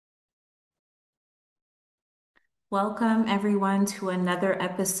Welcome, everyone, to another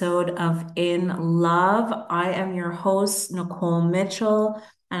episode of In Love. I am your host, Nicole Mitchell,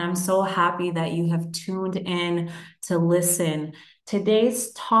 and I'm so happy that you have tuned in to listen.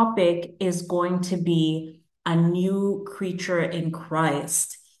 Today's topic is going to be a new creature in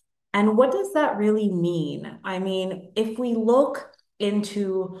Christ. And what does that really mean? I mean, if we look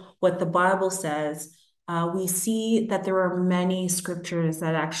into what the Bible says, we see that there are many scriptures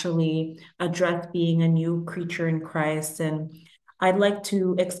that actually address being a new creature in Christ. And I'd like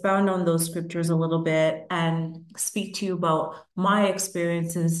to expound on those scriptures a little bit and speak to you about my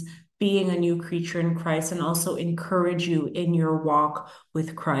experiences being a new creature in Christ and also encourage you in your walk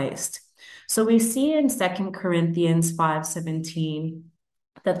with Christ. So we see in Second Corinthians 5:17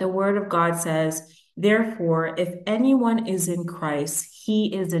 that the word of God says, therefore, if anyone is in Christ,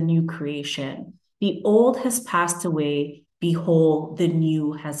 he is a new creation. The old has passed away. Behold, the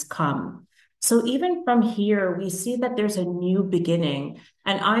new has come. So even from here, we see that there's a new beginning.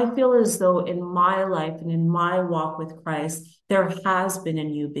 And I feel as though in my life and in my walk with Christ, there has been a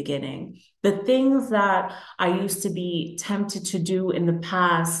new beginning. The things that I used to be tempted to do in the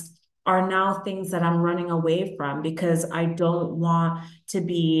past are now things that I'm running away from because I don't want to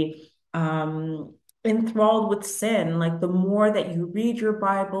be enthralled with sin. Like the more that you read your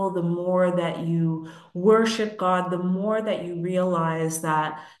Bible, the more that you worship God, the more that you realize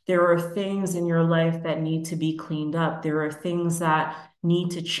that there are things in your life that need to be cleaned up. There are things that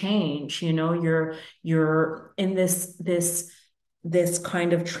need to change. You know, you're in this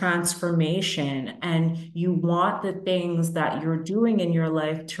kind of transformation, and you want the things that you're doing in your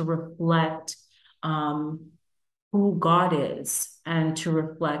life to reflect um, who God is and to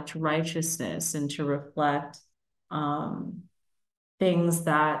reflect righteousness and to reflect um, things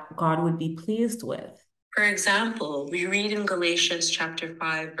that God would be pleased with. For example, we read in Galatians chapter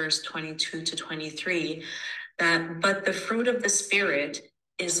 5, verse 22 to 23, that, but the fruit of the Spirit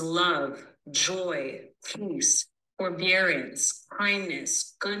is love, joy, peace, forbearance,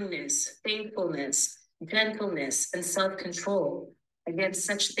 kindness, goodness, faithfulness, gentleness, and self-control. Against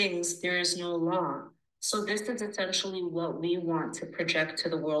such things, there is no law. So this is essentially what we want to project to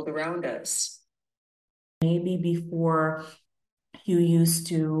the world around us. Maybe before you used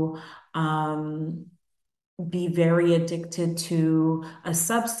to be very addicted to a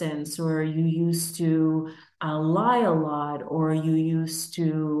substance, or you used to lie a lot, or you used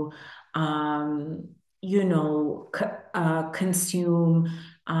to, um, consume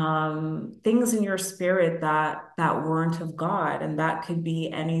things in your spirit that weren't of God, and that could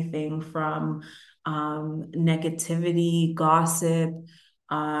be anything from negativity, gossip,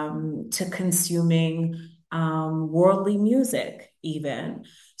 to consuming worldly music, even.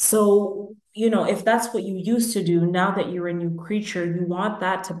 So, if that's what you used to do, now that you're a new creature, you want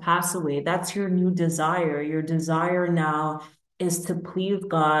that to pass away. That's your new desire. Your desire now is to please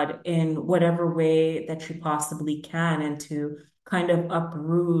God in whatever way that you possibly can and to kind of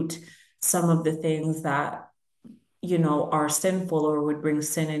uproot some of the things that, are sinful or would bring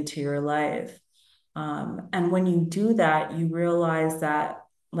sin into your life. And when you do that, you realize that,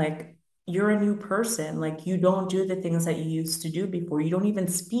 like, you're a new person. Like, you don't do the things that you used to do before. You don't even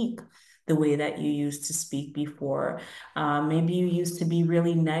speak the way that you used to speak before. Maybe you used to be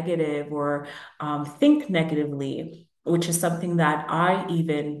really negative or think negatively, which is something that I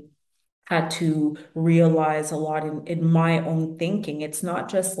even had to realize a lot in my own thinking. It's not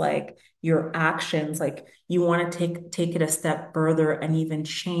just like your actions, like you want to take it a step further and even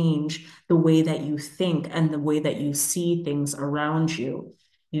change the way that you think and the way that you see things around you.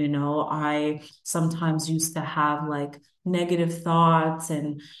 I sometimes used to have like negative thoughts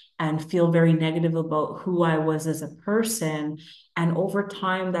and feel very negative about who I was as a person. And over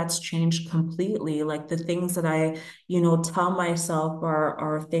time, that's changed completely. Like the things that I tell myself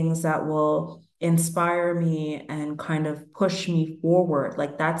are things that will inspire me and kind of push me forward.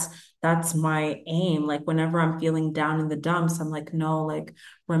 Like that's my aim. Like whenever I'm feeling down in the dumps, I'm like, no, like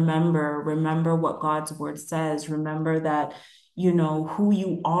remember what God's word says. Remember that who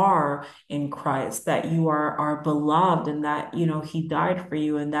you are in Christ, that you are beloved, and that he died for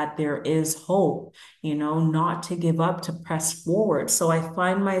you, and that there is hope, not to give up, to press forward. So I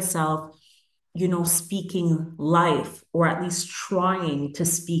find myself speaking life, or at least trying to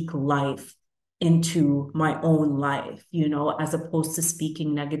speak life into my own life, as opposed to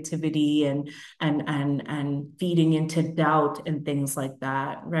speaking negativity and feeding into doubt and things like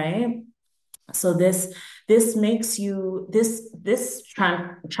that, right? So this makes you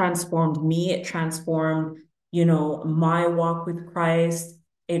transformed me. It transformed, my walk with Christ.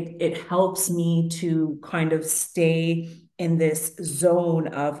 It helps me to kind of stay in this zone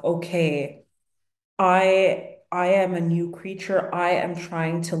of, okay, I I am a new creature. I am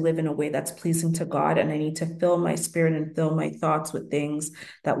trying to live in a way that's pleasing to God, and I need to fill my spirit and fill my thoughts with things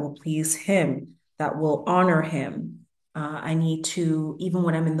that will please Him, that will honor Him. I need to, even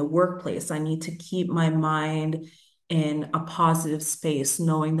when I'm in the workplace, I need to keep my mind in a positive space,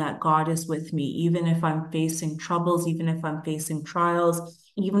 knowing that God is with me, even if I'm facing troubles, even if I'm facing trials,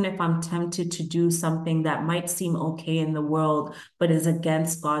 even if I'm tempted to do something that might seem okay in the world, but is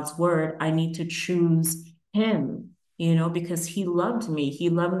against God's word. I need to choose Him, because He loved me. He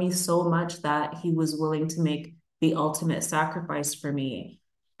loved me so much that He was willing to make the ultimate sacrifice for me.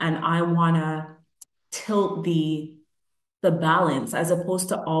 And I want to tilt the balance as opposed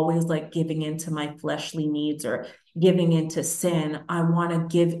to always like giving into my fleshly needs or giving into sin. I want to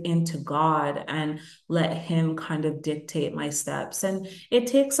give into God and let Him kind of dictate my steps. And it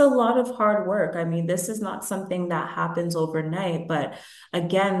takes a lot of hard work. I mean, this is not something that happens overnight, but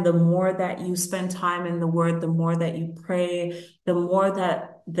again, the more that you spend time in the Word, the more that you pray, the more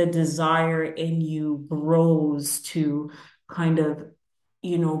that the desire in you grows to kind of,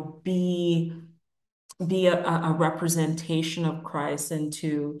 be a representation of Christ and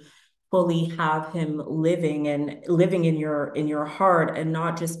to fully have Him living in your heart, and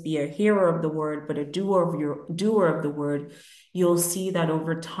not just be a hearer of the word, but a doer of the word. You'll see that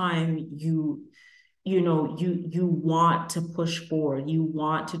over time you want to push forward. You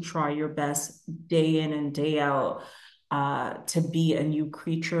want to try your best day in and day out, to be a new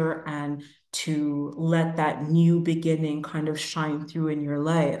creature and to let that new beginning kind of shine through in your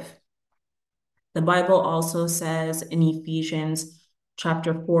life. The Bible also says in Ephesians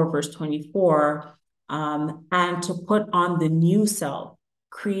chapter 4, verse 24, and to put on the new self,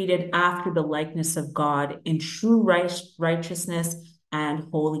 created after the likeness of God in true righteousness and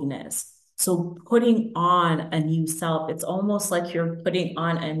holiness. So putting on a new self, it's almost like you're putting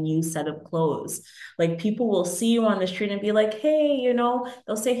on a new set of clothes. Like people will see you on the street and be like, hey,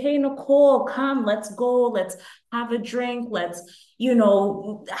 they'll say, hey, Nicole, come, let's go, let's have a drink, let's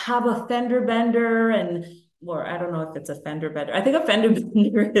have a fender bender, or I don't know if it's a fender bender. I think a fender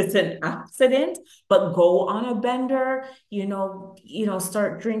bender is an accident, but go on a bender,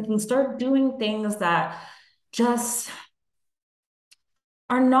 start drinking, start doing things that just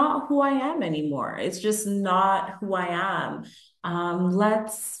are not who I am anymore. It's just not who I am.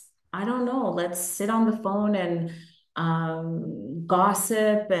 I don't know, let's sit on the phone and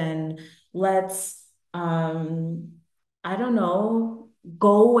gossip, and let's, I don't know,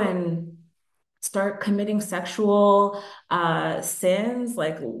 go and start committing sexual sins,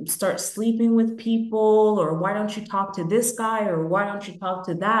 like start sleeping with people, or why don't you talk to this guy, or why don't you talk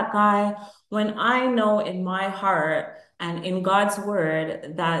to that guy, when I know in my heart and in God's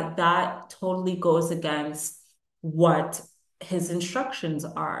word that that totally goes against what His instructions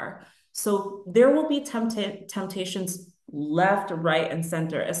are. So there will be temptations left, right, and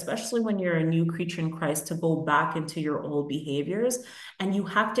center, especially when you're a new creature in Christ, to go back into your old behaviors. And you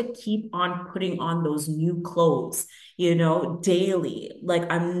have to keep on putting on those new clothes, daily.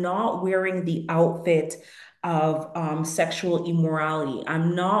 Like, I'm not wearing the outfit of sexual immorality.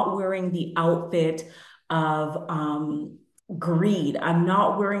 I'm not wearing the outfit of greed. I'm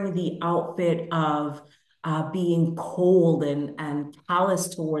not wearing the outfit of being cold and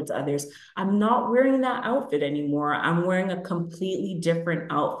callous towards others. I'm not wearing that outfit anymore. I'm wearing a completely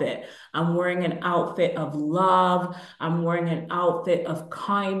different outfit. I'm wearing an outfit of love. I'm wearing an outfit of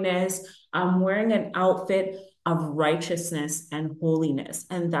kindness. I'm wearing an outfit of righteousness and holiness.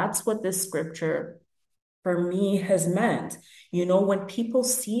 And that's what this scripture for me has meant. When people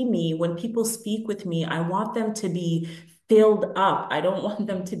see me, when people speak with me, I want them to be filled up. I don't want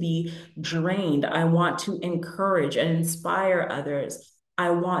them to be drained. I want to encourage and inspire others.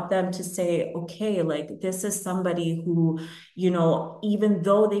 I want them to say, okay, like this is somebody who, even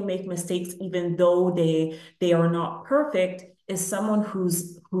though they make mistakes, even though they are not perfect, is someone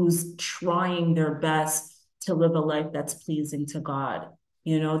who's trying their best to live a life that's pleasing to God,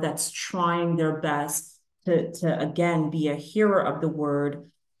 that's trying their best to again be a hearer of the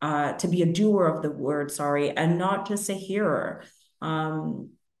word, to be a doer of the word, sorry, and not just a hearer.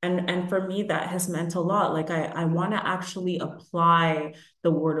 And for me, that has meant a lot. Like I want to actually apply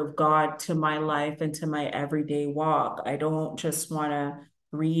the word of God to my life and to my everyday walk. I don't just want to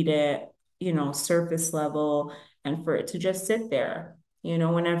read it, surface level, and for it to just sit there.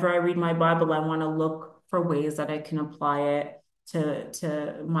 Whenever I read my Bible, I want to look for ways that I can apply it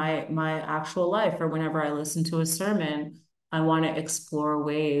to my actual life. Or whenever I listen to a sermon, I want to explore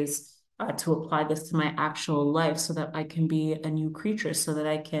ways to apply this to my actual life, so that I can be a new creature, so that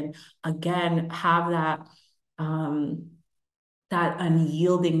I can again have that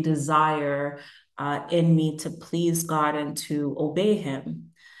unyielding desire in me to please God and to obey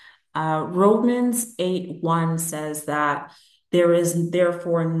Him. Romans 8:1 says that there is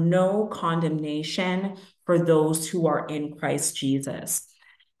therefore no condemnation for those who are in Christ Jesus.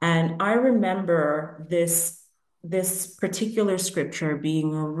 And I remember this particular scripture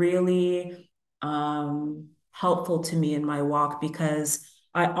being really helpful to me in my walk because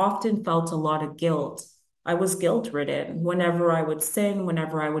I often felt a lot of guilt. I was guilt ridden whenever I would sin,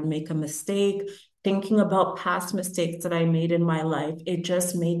 whenever I would make a mistake, thinking about past mistakes that I made in my life. It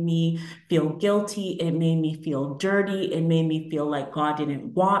just made me feel guilty. It made me feel dirty. It made me feel like God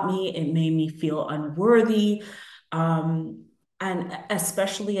didn't want me. It made me feel unworthy. Um, and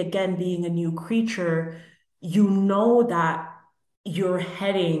especially again, being a new creature, you know that you're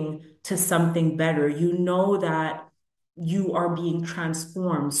heading to something better. You know that you are being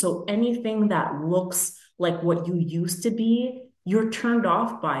transformed. So anything that looks like what you used to be, you're turned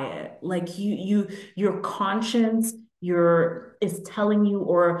off by it. Like your conscience, your is telling you,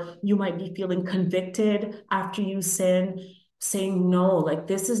 or you might be feeling convicted after you sin, saying, no, like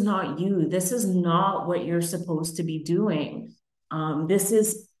this is not you. This is not what you're supposed to be doing. This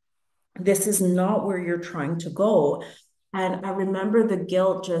is not where you're trying to go. And I remember the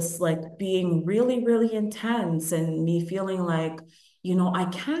guilt just like being really, really intense and me feeling like, I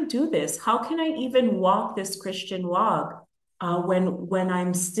can't do this. How can I even walk this Christian walk when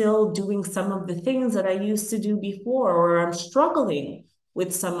I'm still doing some of the things that I used to do before, or I'm struggling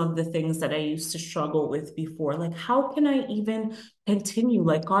with some of the things that I used to struggle with before? Like, how can I even continue?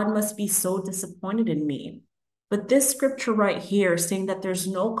 Like, God must be so disappointed in me. But this scripture right here saying that there's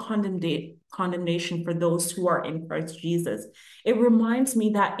no condemnation for those who are in Christ Jesus, it reminds me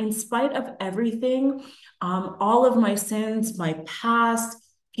that in spite of everything, all of my sins, my past,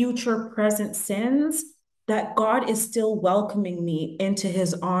 future, present sins, that God is still welcoming me into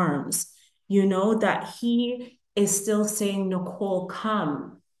his arms. That he is still saying, Nicole,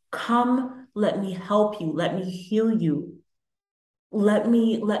 come, let me help you, let me heal you. Let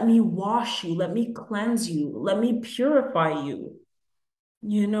me wash you, let me cleanse you, let me purify you,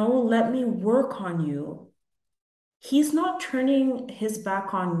 let me work on you. He's not turning his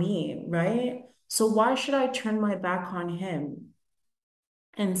back on me, right? So why should I turn my back on him?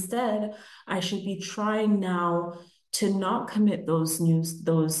 Instead, I should be trying now to not commit those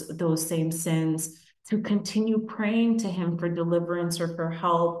same sins, to continue praying to him for deliverance or for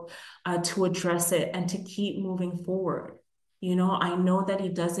help, to address it and to keep moving forward. I know that he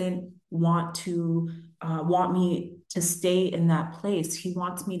doesn't want me to stay in that place. He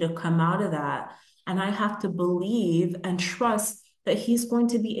wants me to come out of that. And I have to believe and trust that he's going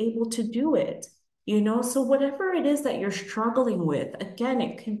to be able to do it. So whatever it is that you're struggling with, again,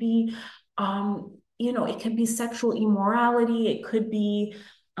 it could be, it could be sexual immorality, it could be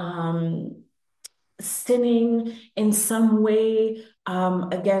sinning in some way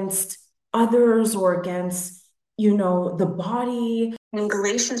against others or against, the body. In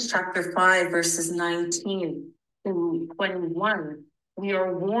Galatians chapter 5, verses 19 to 21, we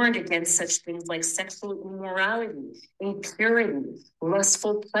are warned against such things like sexual immorality, impurity,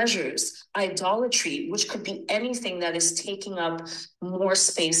 lustful pleasures, idolatry, which could be anything that is taking up more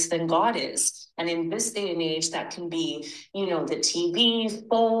space than God is. And in this day and age, that can be, the TV,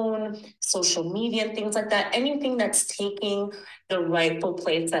 phone, social media, and things like that. Anything that's taking the rightful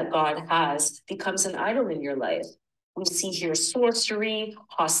place that God has becomes an idol in your life. We see here sorcery,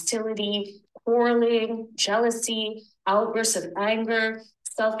 hostility, quarreling, jealousy, outbursts of anger,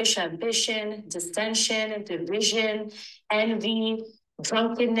 selfish ambition, dissension, division, envy,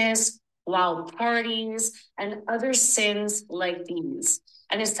 drunkenness, wild parties, and other sins like these.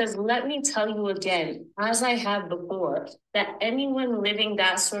 And it says, let me tell you again, as I have before, that anyone living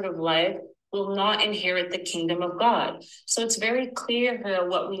that sort of life will not inherit the kingdom of God. So it's very clear here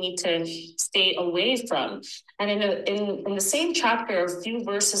what we need to stay away from. And in the same chapter, a few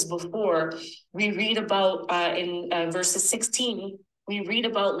verses before, we read about, in verses 16, we read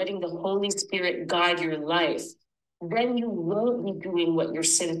about letting the Holy Spirit guide your life. Then you won't be doing what your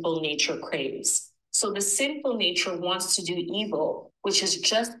sinful nature craves. So the sinful nature wants to do evil, which is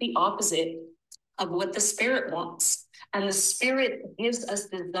just the opposite of what the Spirit wants. And the Spirit gives us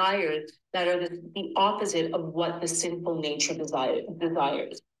desires that are the opposite of what the sinful nature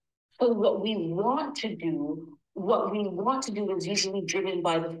desires. So what we want to do is usually driven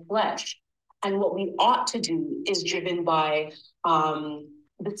by the flesh. And what we ought to do is driven by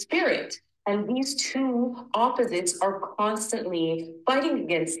the Spirit. And these two opposites are constantly fighting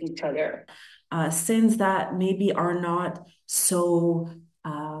against each other. Sins that maybe are not so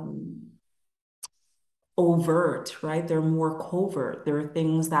overt, right? They're more covert. There are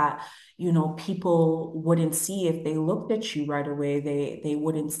things that, people wouldn't see if they looked at you right away. They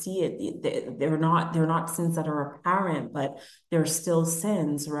wouldn't see it. They're not sins that are apparent, but they're still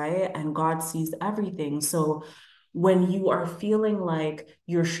sins, right? And God sees everything. So when you are feeling like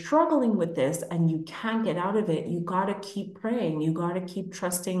you're struggling with this and you can't get out of it, you got to keep praying. You got to keep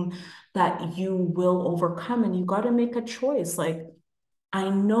trusting that you will overcome, and you got to make a choice. Like, I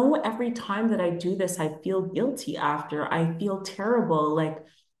know every time that I do this, I feel guilty after. I feel terrible. Like,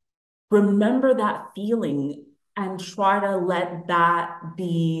 remember that feeling and try to let that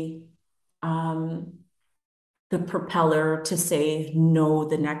be um, the propeller to say no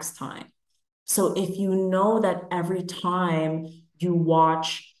the next time. So if you know that every time you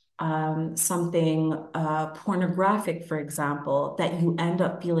watch something pornographic, for example, that you end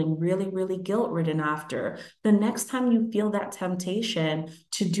up feeling really, really guilt-ridden after, the next time you feel that temptation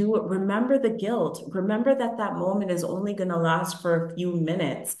to do it, remember the guilt. Remember that that moment is only going to last for a few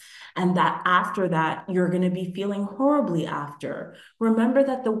minutes, and that after that, you're going to be feeling horribly after. Remember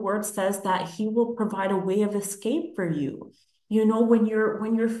that the word says that he will provide a way of escape for you, when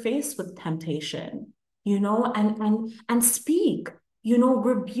you're faced with temptation, and speak,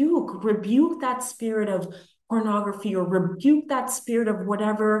 rebuke that spirit of pornography, or rebuke that spirit of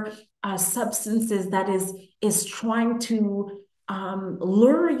whatever substances that is trying to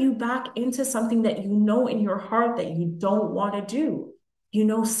lure you back into something that you know in your heart that you don't want to do.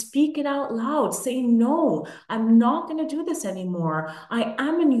 Speak it out loud. Say, no, I'm not going to do this anymore. I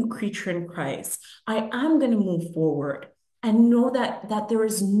am a new creature in Christ. I am going to move forward, and know that there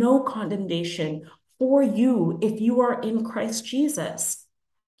is no condemnation for you if you are in Christ Jesus.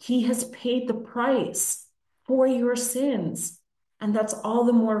 He has paid the price for your sins. And that's all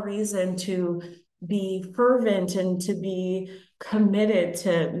the more reason to be fervent and to be committed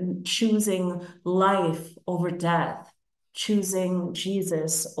to choosing life over death, choosing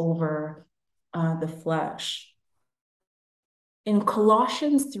Jesus over the flesh. In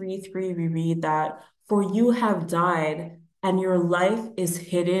Colossians 3:3, we read that, "For you have died, and your life is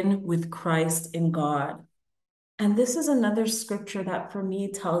hidden with Christ in God." And this is another scripture that for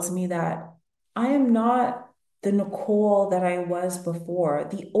me tells me that I am not the Nicole that I was before.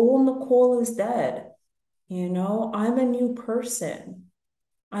 The old Nicole is dead. I'm a new person.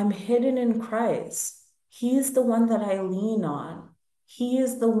 I'm hidden in Christ. He's the one that I lean on. He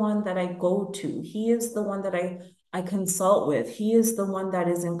is the one that I go to. He is the one that I consult with. He is the one that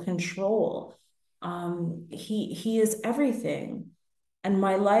is in control. He is everything. And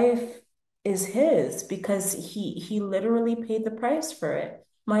my life is his because he literally paid the price for it.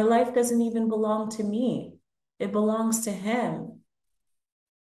 My life doesn't even belong to me. It belongs to him.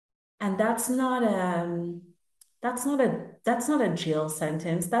 And that's not a jail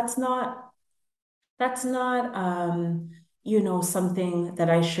sentence. That's not something that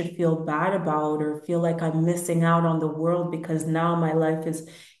I should feel bad about or feel like I'm missing out on the world because now my life is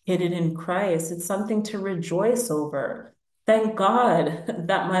hidden in Christ. It's something to rejoice over. Thank God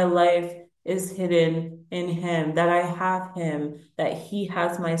that my life is hidden in him, that I have him, that he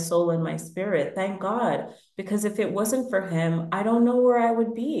has my soul and my spirit. Thank God. Because if it wasn't for him, I don't know where I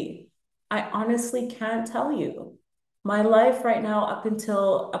would be. I honestly can't tell you. My life right now, up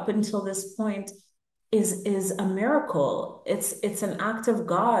until this point, is a miracle. It's an act of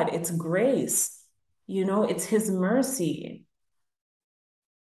God. It's grace. It's his mercy.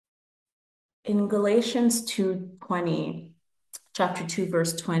 In Galatians 2:20, chapter 2,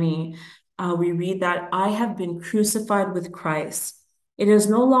 verse 20, we read that I have been crucified with Christ. It is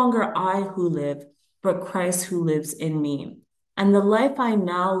no longer I who live, but Christ who lives in me. And the life I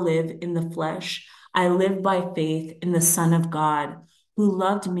now live in the flesh, I live by faith in the Son of God, who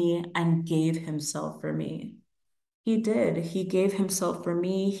loved me and gave himself for me. He did. He gave himself for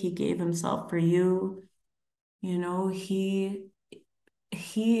me. He gave himself for you. He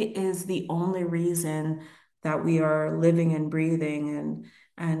is the only reason that we are living and breathing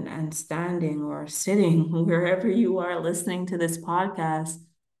and standing or sitting wherever you are listening to this podcast.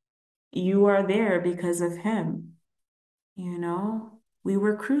 You are there because of him. We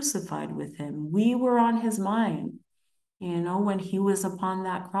were crucified with him. We were on his mind, when he was upon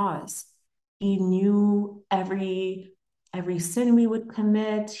that cross. He knew every sin we would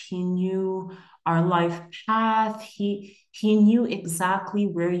commit. He knew our life path. He knew exactly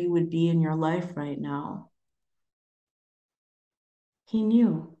where you would be in your life right now. He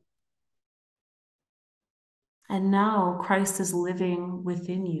knew. And now Christ is living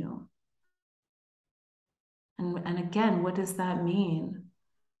within you. And again, what does that mean?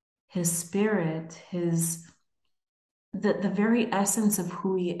 His spirit, the very essence of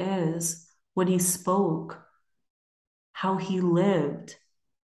who he is what he spoke, how he lived.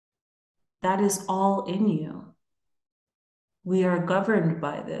 That is all in you. We are governed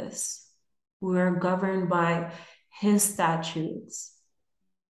by this. We are governed by his statutes,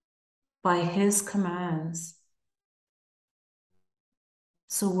 by his commands.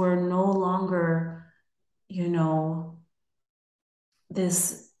 So we're no longer, you know,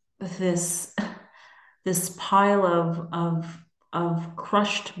 this this this pile of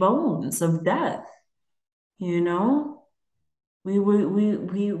crushed bones of death, you know? We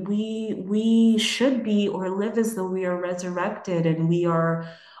should be or live as though we are resurrected and we are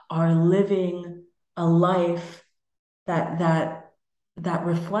living a life that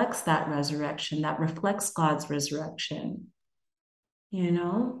reflects that resurrection, that reflects God's resurrection, you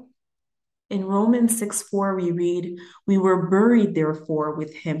know? In Romans 6:4, we read, "We were buried, therefore,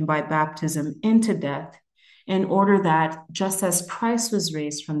 with him by baptism into death, in order that, just as Christ was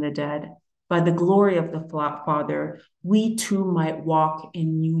raised from the dead by the glory of the Father, we too might walk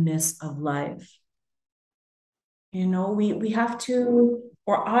in newness of life." You know, we have to,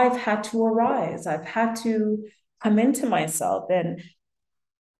 or I've had to arise. I've had to come into myself. And,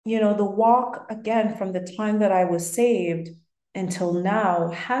 you know, the walk again from the time that I was saved until now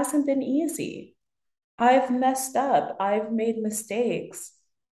hasn't been easy. I've messed up. I've made mistakes.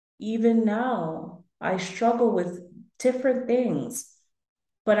 Even now, I struggle with different things,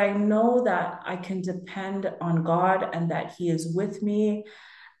 but I know that I can depend on God and that He is with me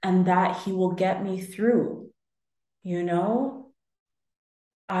and that He will get me through. You know,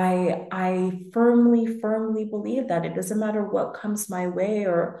 I firmly believe that it doesn't matter what comes my way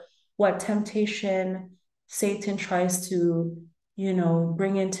or what temptation Satan tries to, you know,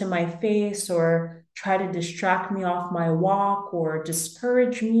 bring into my face or try to distract me off my walk or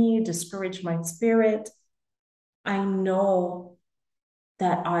discourage me, discourage my spirit. I know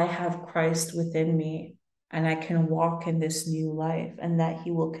that I have Christ within me and I can walk in this new life and that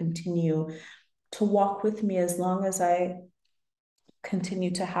He will continue to walk with me as long as I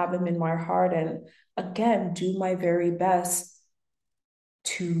continue to have Him in my heart and again do my very best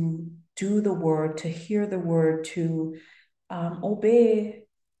to do the word, to hear the word, to obey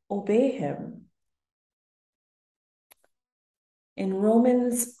Him. In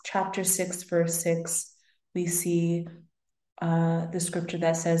Romans chapter 6, verse 6, we see the scripture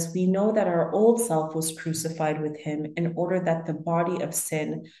that says, "We know that our old self was crucified with him in order that the body of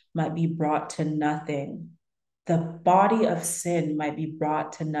sin might be brought to nothing." The body of sin might be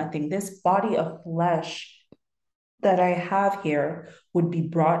brought to nothing. This body of flesh that I have here would be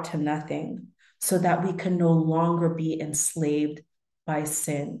brought to nothing so that we can no longer be enslaved by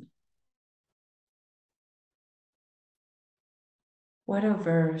sin. What a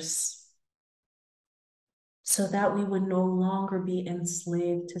verse. So that we would no longer be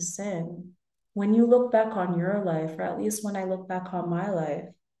enslaved to sin. When you look back on your life, or at least when I look back on my life,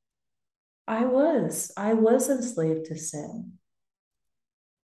 I was enslaved to sin,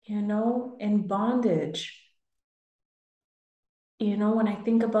 you know, in bondage. You know, when I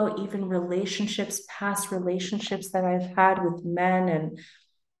think about even relationships, past relationships that I've had with men and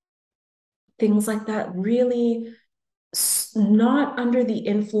things like that, really not under the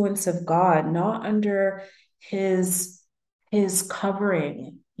influence of God, not under his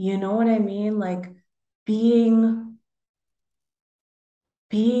covering. You know what I mean? Like being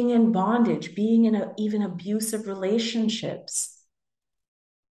being in bondage, being in even abusive relationships.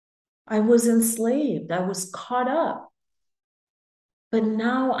 I was enslaved. I was caught up. But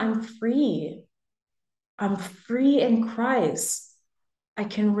now I'm free. I'm free in Christ. I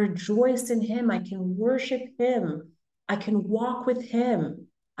can rejoice in Him. I can worship Him. I can walk with Him.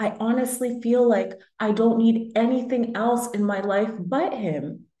 I honestly feel like I don't need anything else in my life but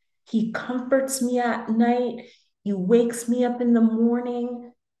Him. He comforts me at night. He wakes me up in the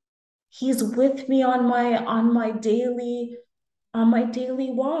morning. He's with me on my daily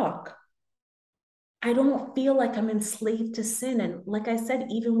walk. I don't feel like I'm enslaved to sin. And like I said,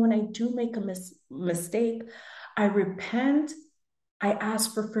 even when I do make a mistake, I repent, I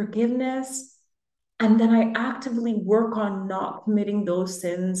ask for forgiveness, and then I actively work on not committing those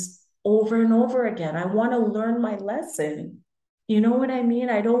sins over and over again. I want to learn my lesson. You know what I mean?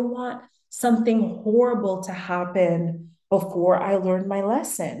 I don't want something horrible to happen before I learn my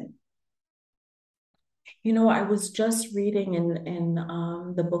lesson. You know, I was just reading in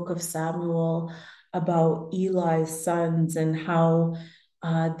the book of Samuel about Eli's sons and how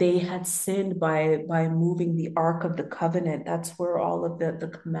they had sinned by moving the Ark of the Covenant. That's where all of the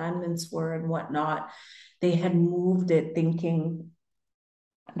commandments were and whatnot. They had moved it thinking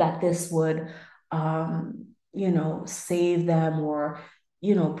that this would, you know, save them or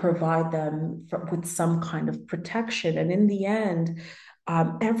provide them with some kind of protection. And in the end,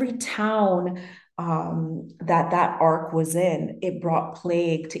 every town that ark was in, it brought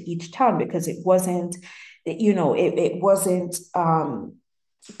plague to each town because it wasn't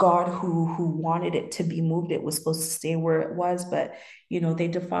God who wanted it to be moved. It was supposed to stay where it was, but they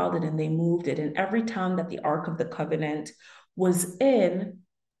defiled it and they moved it. And every town that the Ark of the Covenant was in,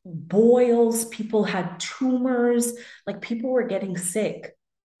 boils, people had tumors, like people were getting sick.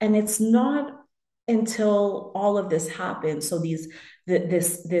 And it's not until all of this happened. So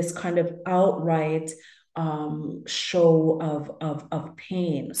this kind of outright show of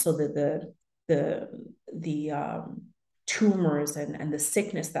pain. So that the tumors and the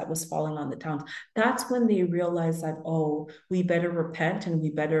sickness that was falling on the towns, that's when they realized that, oh, we better repent and we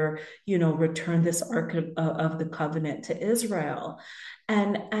better return this ark of the covenant to Israel.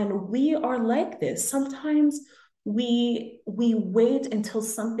 And we are like this sometimes. We wait until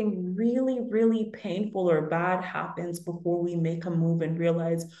something really, really painful or bad happens before we make a move and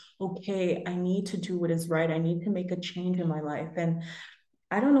realize, okay, I need to do what is right. I need to make a change in my life. And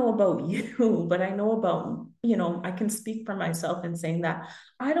I don't know about you, but I know about, I can speak for myself in saying that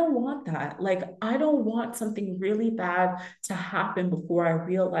I don't want that. Like, I don't want something really bad to happen before I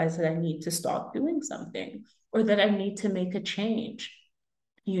realize that I need to stop doing something or that I need to make a change.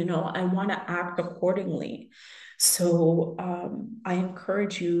 I want to act accordingly. So I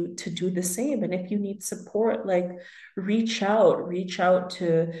encourage you to do the same. And if you need support, like reach out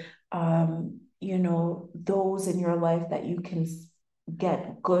to, those in your life that you can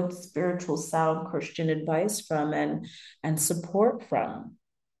get good spiritual sound Christian advice from and support from.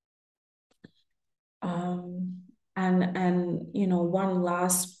 And one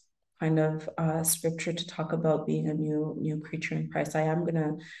last kind of scripture to talk about being a new creature in Christ. I am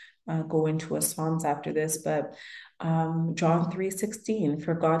gonna go into a Psalms after this, but John 3:16,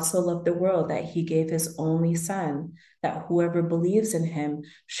 for God so loved the world that he gave his only son, that whoever believes in him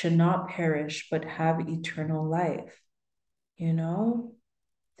should not perish but have eternal life.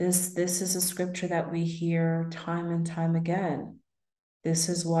 This is a scripture that we hear time and time again. This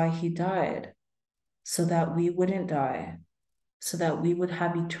is why he died, so that we wouldn't die, so that we would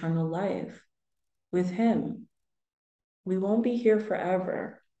have eternal life with him. We won't be here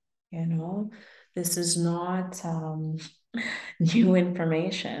forever. This is not new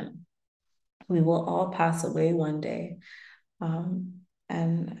information. We will all pass away one day.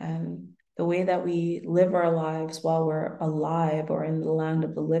 And the way that we live our lives while we're alive or in the land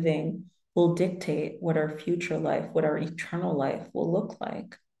of the living will dictate what our future life, what our eternal life will look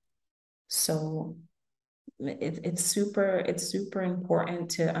like. So it's super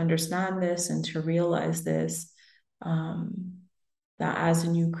important to understand this and to realize this, that as a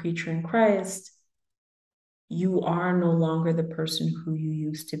new creature in Christ, you are no longer the person who you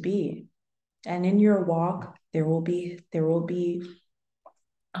used to be. And in your walk, there will be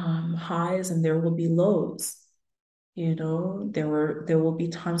highs and there will be lows. There will be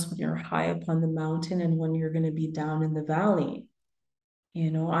times when you're high up on the mountain and when you're going to be down in the valley.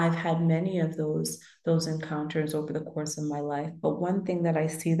 I've had many of those encounters over the course of my life. But one thing that I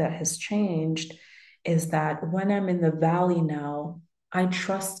see that has changed is that when I'm in the valley now, I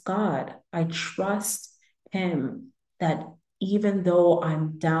trust God. I trust him that even though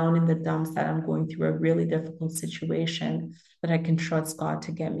I'm down in the dumps, that I'm going through a really difficult situation, that I can trust God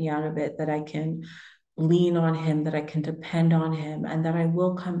to get me out of it, that I can lean on him, that I can depend on him, and that I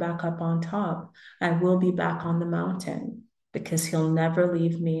will come back up on top. I will be back on the mountain because he'll never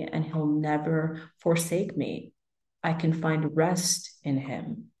leave me and he'll never forsake me. I can find rest in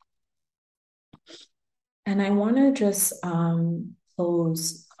him. And I want to just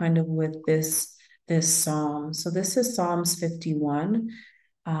close kind of with this psalm. So this is Psalms 51.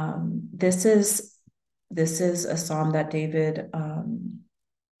 This is a psalm that David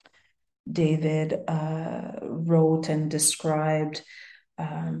wrote and described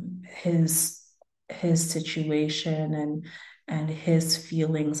his situation and his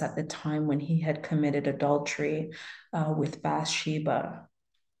feelings at the time when he had committed adultery with Bathsheba.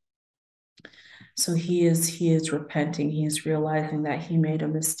 So he is repenting. He is realizing that he made a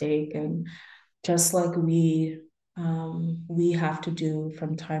mistake, and just like we have to do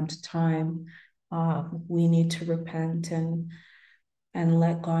from time to time, we need to repent and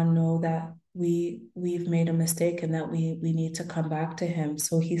let God know that we've made a mistake and that we need to come back to him.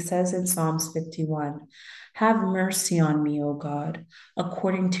 So he says in Psalms 51, have mercy on me, O God,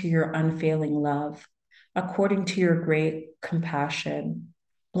 according to your unfailing love, according to your great compassion.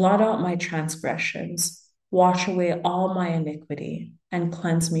 Blot out my transgressions, wash away all my iniquity, and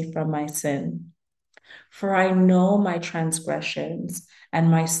cleanse me from my sin. For I know my transgressions, and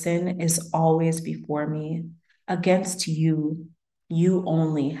my sin is always before me. Against you, you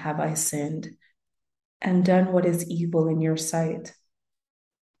only have I sinned, and done what is evil in your sight.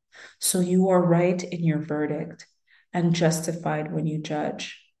 So you are right in your verdict, and justified when you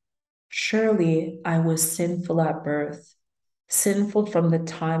judge. Surely I was sinful at birth, sinful from the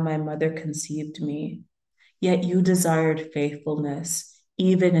time my mother conceived me. Yet you desired faithfulness,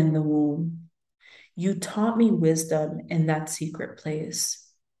 even in the womb. You taught me wisdom in that secret place.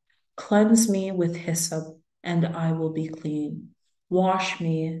 Cleanse me with hyssop, and I will be clean. Wash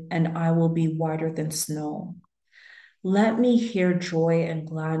me, and I will be whiter than snow. Let me hear joy and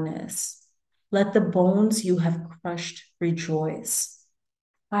gladness. Let the bones you have crushed rejoice.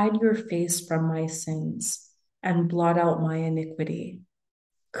 Hide your face from my sins and blot out my iniquity.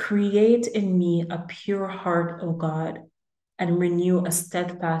 Create in me a pure heart, O God, and renew a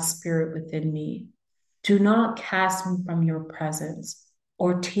steadfast spirit within me. Do not cast me from your presence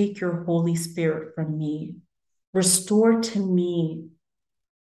or take your Holy Spirit from me. Restore to me,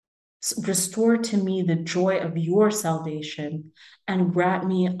 restore to me the joy of your salvation and grant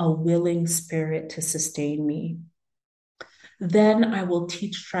me a willing spirit to sustain me. Then I will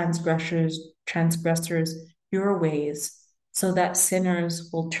teach transgressors your ways so that sinners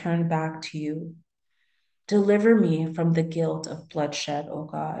will turn back to you. Deliver me from the guilt of bloodshed, O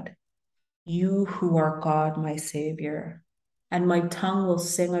God, you who are God, my Savior, and my tongue will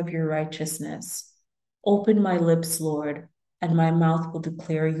sing of your righteousness. Open my lips, Lord, and my mouth will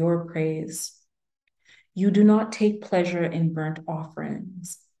declare your praise. You do not take pleasure in burnt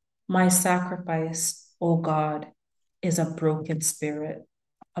offerings. My sacrifice, O God, is a broken spirit,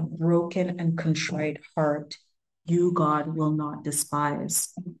 a broken and contrite heart. You, God, will not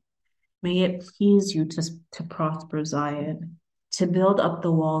despise. May it please you to prosper Zion, to build up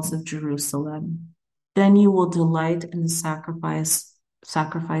the walls of Jerusalem. Then you will delight in the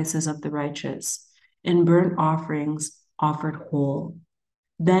sacrifices of the righteous, in burnt offerings offered whole.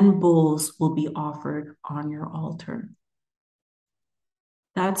 Then bulls will be offered on your altar.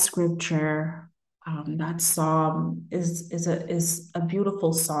 That scripture, that psalm is a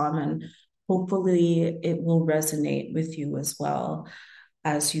beautiful psalm, and hopefully it will resonate with you as well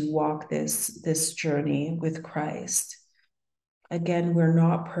as you walk this journey with Christ. Again, we're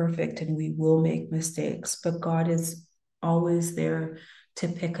not perfect and we will make mistakes, but God is always there to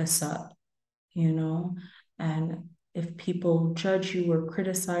pick us up, you know? And if people judge you or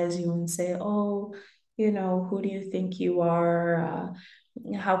criticize you and say, oh, who do you think you are?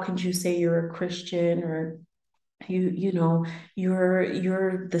 How can you say you're a Christian? Or you're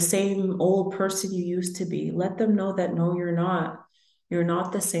the same old person you used to be. Let them know that no, you're not. You're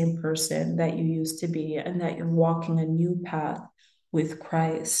not the same person that you used to be, and that you're walking a new path with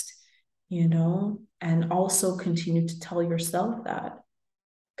Christ, and also continue to tell yourself that.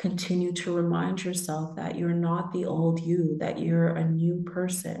 Continue to remind yourself that you're not the old you, that you're a new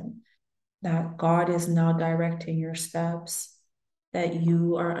person, that God is now directing your steps, that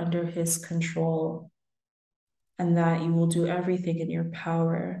you are under his control, and that you will do everything in your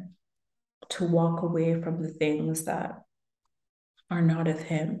power to walk away from the things that are not of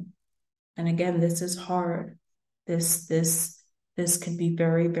him. And again, this is hard. This can be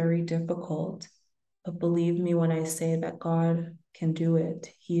very, very difficult. But believe me when I say that God can do it.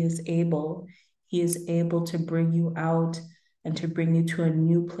 He is able. He is able to bring you out and to bring you to a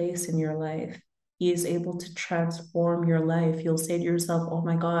new place in your life. He is able to transform your life. You'll say to yourself, oh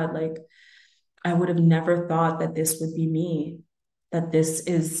my God, like I would have never thought that this would be me, that this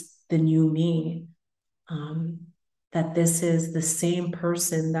is the new me, that this is the same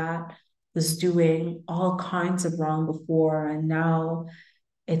person that was doing all kinds of wrong before. And now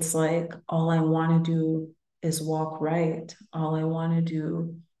it's like, all I want to do is walk right. All I want to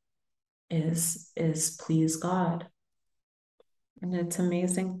do is please God. And it's an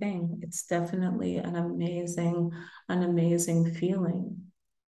amazing thing. It's definitely an amazing feeling.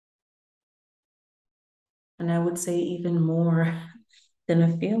 And I would say even more than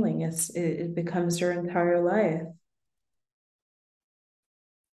a feeling, it becomes your entire life.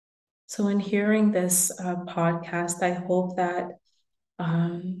 So in hearing this podcast, I hope that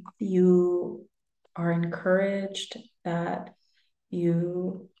you are encouraged, that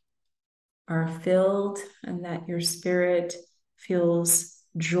you are filled, and that your spirit feels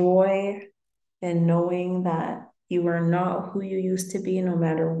joy in knowing that you are not who you used to be, no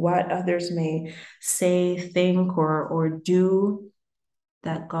matter what others may say, think, or do,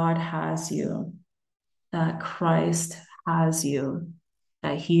 that God has you, that Christ has you,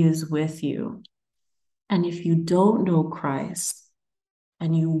 that he is with you. And if you don't know Christ,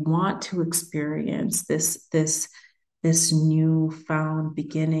 and you want to experience this newfound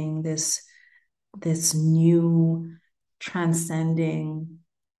beginning, this new transcending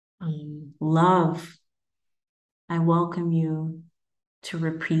love, I welcome you to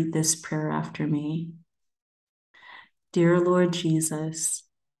repeat this prayer after me. Dear Lord Jesus,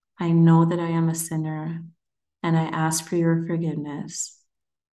 I know that I am a sinner and I ask for your forgiveness.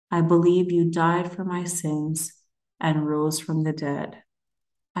 I believe you died for my sins and rose from the dead.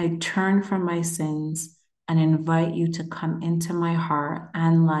 I turn from my sins and invite you to come into my heart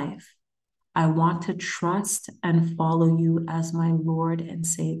and life. I want to trust and follow you as my Lord and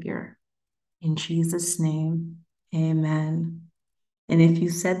Savior. In Jesus' name, amen. And if you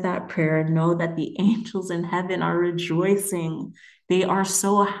said that prayer, know that the angels in heaven are rejoicing. They are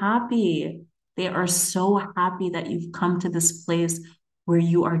so happy. They are so happy that you've come to this place where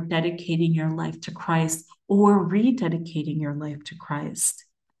you are dedicating your life to Christ or rededicating your life to Christ.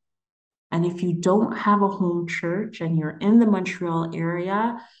 And if you don't have a home church and you're in the Montreal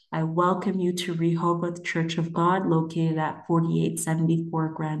area, I welcome you to Rehoboth Church of God, located at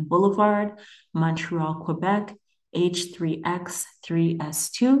 4874 Grand Boulevard, Montreal, Quebec,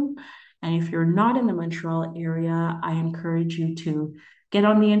 H3X3S2. And if you're not in the Montreal area, I encourage you to get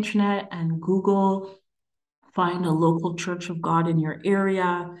on the internet and Google, find a local Church of God in your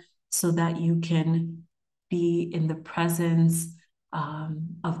area so that you can be in the presence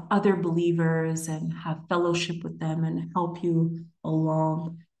of other believers and have fellowship with them and help you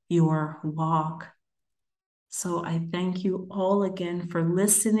along your walk. So I thank you all again for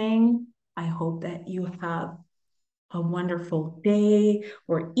listening. I hope that you have a wonderful day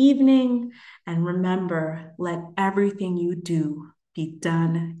or evening. And remember, let everything you do be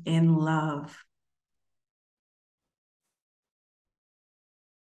done in love.